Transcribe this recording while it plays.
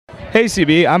Hey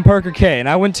CB, I'm Parker K, and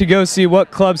I went to go see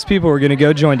what clubs people were going to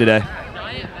go join today.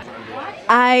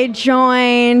 I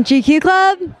joined GQ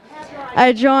Club,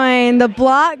 I joined the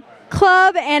Block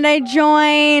Club, and I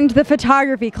joined the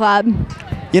Photography Club.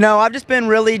 You know, I've just been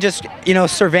really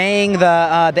surveying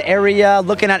the area,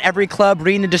 looking at every club,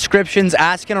 reading the descriptions,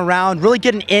 asking around, really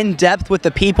getting in depth with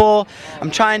the people.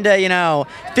 I'm trying to,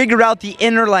 figure out the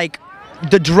inner,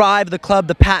 the drive of the club,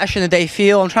 the passion that they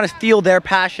feel. I'm trying to feel their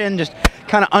passion, just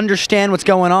kind of understand what's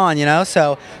going on,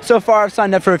 So far I've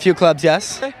signed up for a few clubs,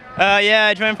 yes. Yeah,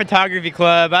 I joined Photography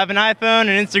Club. I have an iPhone,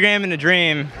 an Instagram, and a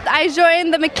dream. I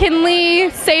joined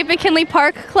the Save McKinley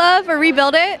Park Club, or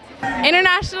Rebuild It,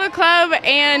 International Club,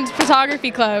 and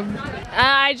Photography Club.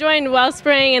 I joined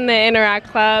Wellspring and the Interact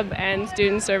Club and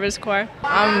Student Service Corps.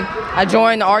 I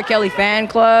joined the R. Kelly Fan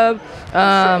Club.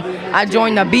 I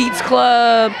joined the Beats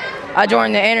Club. I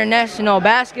joined the International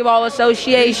Basketball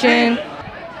Association.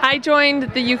 I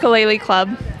joined the Ukulele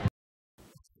Club.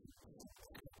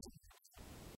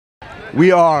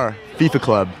 We are FIFA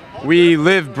Club. We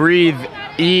live, breathe,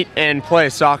 eat, and play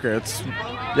soccer. It's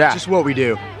just what we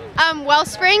do.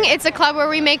 Wellspring, it's a club where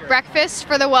we make breakfast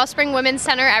for the Wellspring Women's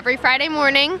Center every Friday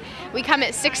morning. We come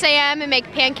at 6 a.m. and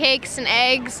make pancakes and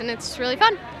eggs, and it's really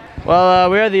fun. Well,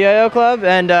 we are the Yo-Yo Club,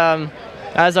 and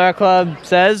as our club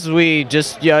says, we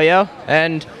just yo-yo.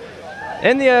 And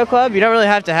in the Yo-Yo Club, you don't really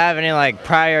have to have any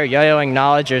prior yo-yoing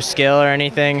knowledge or skill or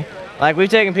anything. We've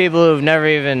taken people who've never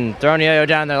even thrown a yo-yo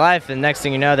down in their life, and next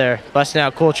thing you know, they're busting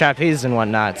out cool trapezes and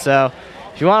whatnot. So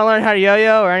if you want to learn how to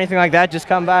yo-yo or anything like that, just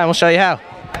come by and we'll show you how.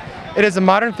 It is a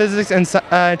modern physics and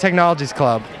technologies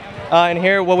club. And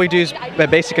here what we do is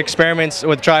basic experiments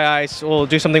with dry ice. We'll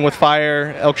do something with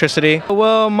fire, electricity.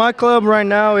 Well, my club right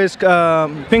now is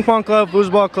ping pong club,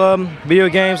 foosball club, video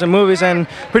games and movies, and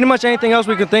pretty much anything else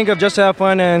we can think of just to have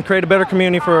fun and create a better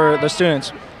community for the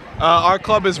students. Our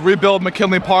club is Rebuild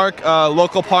McKinley Park, a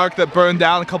local park that burned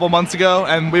down a couple months ago,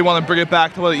 and we want to bring it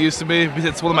back to what it used to be because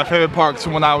it's one of my favorite parks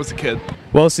from when I was a kid.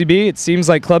 Well, CB, it seems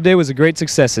like Club Day was a great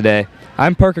success today.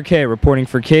 I'm Parker K, reporting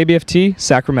for KBFT,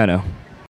 Sacramento.